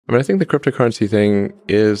I mean, I think the cryptocurrency thing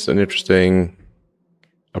is an interesting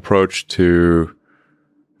approach to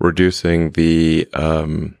reducing the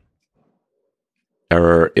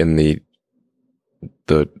error in the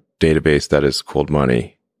database that is called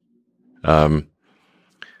money. I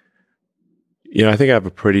think I have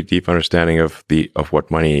a pretty deep understanding of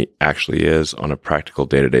what money actually is on a practical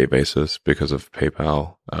day-to-day basis because of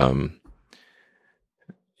PayPal.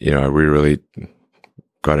 We really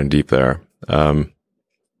got in deep there.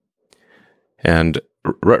 And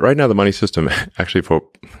right now, the money system, actually, for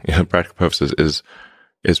practical purposes,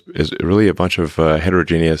 is really a bunch of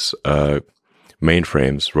heterogeneous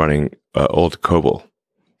mainframes running old COBOL.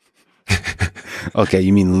 Okay,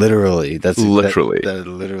 you mean literally? That's literally that is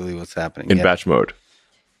literally what's happening in batch mode.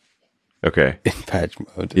 Okay, in batch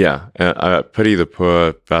mode. Yeah, and I pity the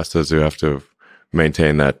poor bastards who have to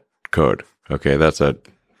maintain that code. Okay, that's a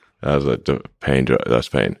pain. That's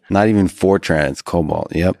pain. Not even Fortran. It's COBOL.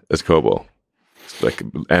 Yep, it's COBOL.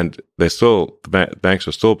 And the banks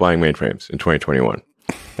are still buying mainframes in 2021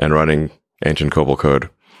 and running ancient COBOL code.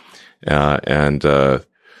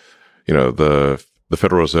 The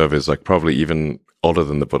Federal Reserve is like probably even older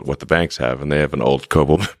than what the banks have, and they have an old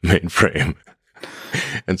COBOL mainframe.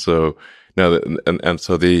 And so now,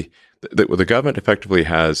 so the government effectively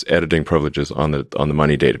has editing privileges on the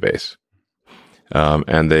money database,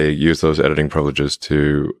 and they use those editing privileges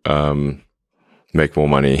to make more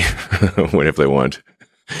money whenever they want,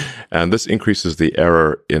 and this increases the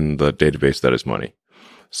error in the database that is money.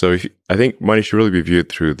 So I think money should really be viewed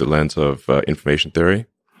through the lens of information theory,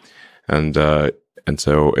 and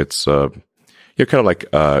so it's kind of like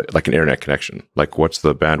an internet connection. Like, what's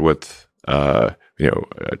the bandwidth? Total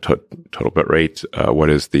bit rate. What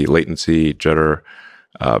is the latency, jitter,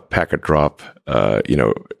 packet drop?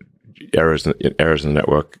 Errors in the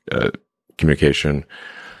network communication.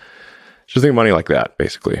 Just think of money like that,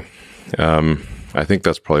 basically. I think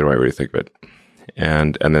that's probably the right way to think of it,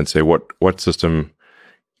 and then say what system,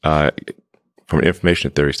 from an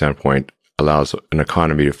information theory standpoint, allows an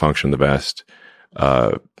economy to function the best.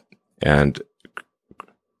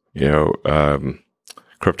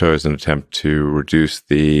 Crypto is an attempt to reduce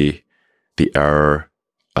the error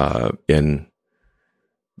in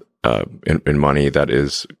money that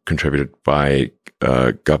is contributed by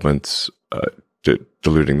governments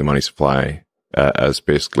diluting the money supply as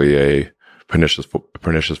basically a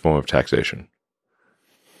pernicious form of taxation.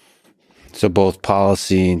 So both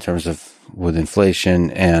policy in terms of with inflation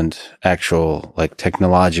and actual like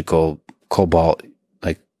technological cobalt,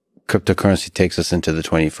 like cryptocurrency takes us into the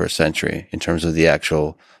 21st century in terms of the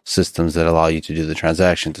actual systems that allow you to do the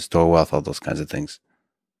transaction, to store wealth, all those kinds of things.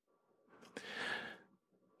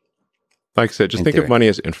 Like I said, just think of money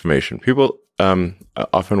as information. People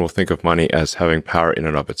often will think of money as having power in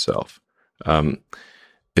and of itself.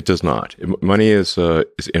 It does not. Money is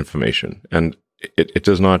information, and it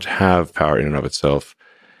does not have power in and of itself.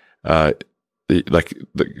 Again,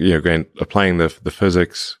 applying the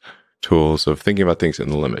physics tools of thinking about things in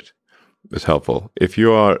the limit is helpful. If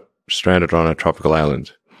you are stranded on a tropical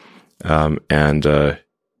island, and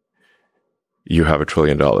you have $1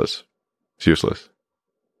 trillion, it's useless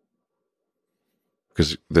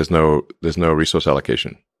because there's no resource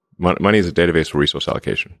allocation. Money is a database for resource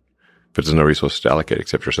allocation, but there's no resources to allocate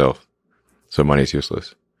except yourself. So money is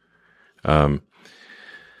useless. If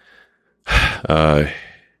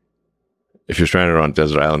you're stranded on a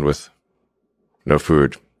desert island with no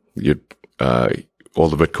food, all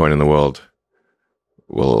the Bitcoin in the world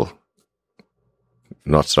will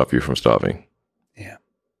not stop you from starving. Yeah.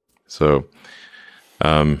 So,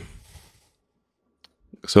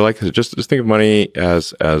 just think of money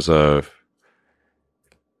as a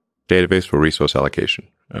database for resource allocation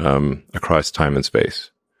across time and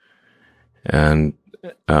space, and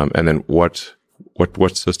then what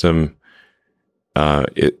system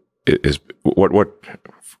it is,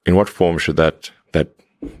 in what form should that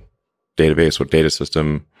database or data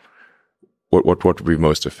system, what would be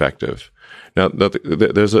most effective? Now,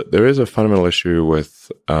 there is a fundamental issue with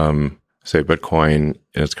say Bitcoin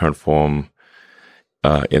in its current form,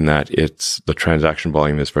 in that the transaction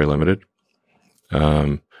volume is very limited,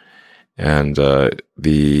 and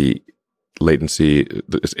the latency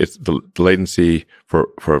the latency for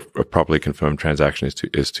a properly confirmed transaction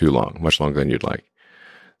is too long, much longer than you'd like.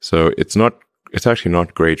 So it's actually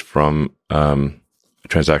not great from a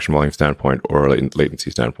transaction volume standpoint or a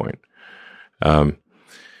latency standpoint. So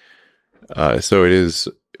it is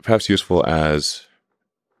perhaps useful as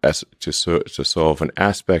to solve an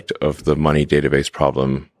aspect of the money database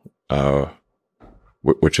problem,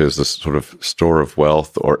 which is the sort of store of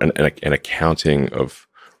wealth or an accounting of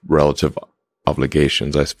relative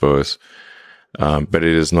obligations, I suppose. But it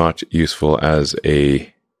is not useful as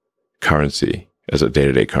a currency, as a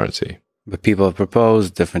day-to-day currency. But people have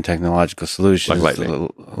proposed different technological solutions, like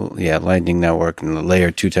Lightning. Lightning Network and the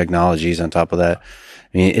layer 2 technologies on top of that.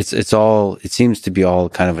 I mean, it's all, it seems to be all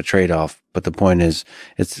kind of a trade-off. But the point is,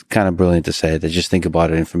 it's kind of brilliant to say that just think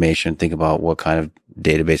about information, think about what kind of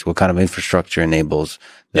database, what kind of infrastructure enables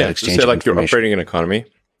that exchange of like information. you're operating an economy,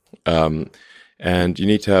 and you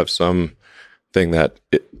need to have something that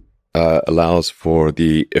allows for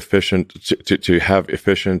the efficient, to have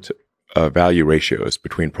efficient value ratios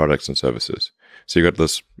between products and services. So you've got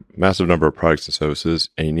this massive number of products and services,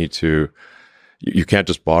 and you need to, you can't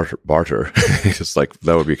just barter. It's like,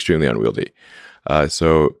 that would be extremely unwieldy.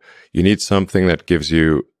 So you need something that gives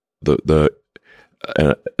you a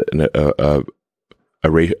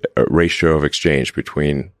ratio of exchange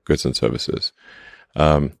between goods and services.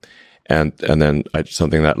 And then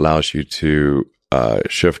something that allows you to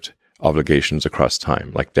shift obligations across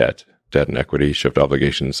time, like debt and equity, shift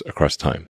obligations across time.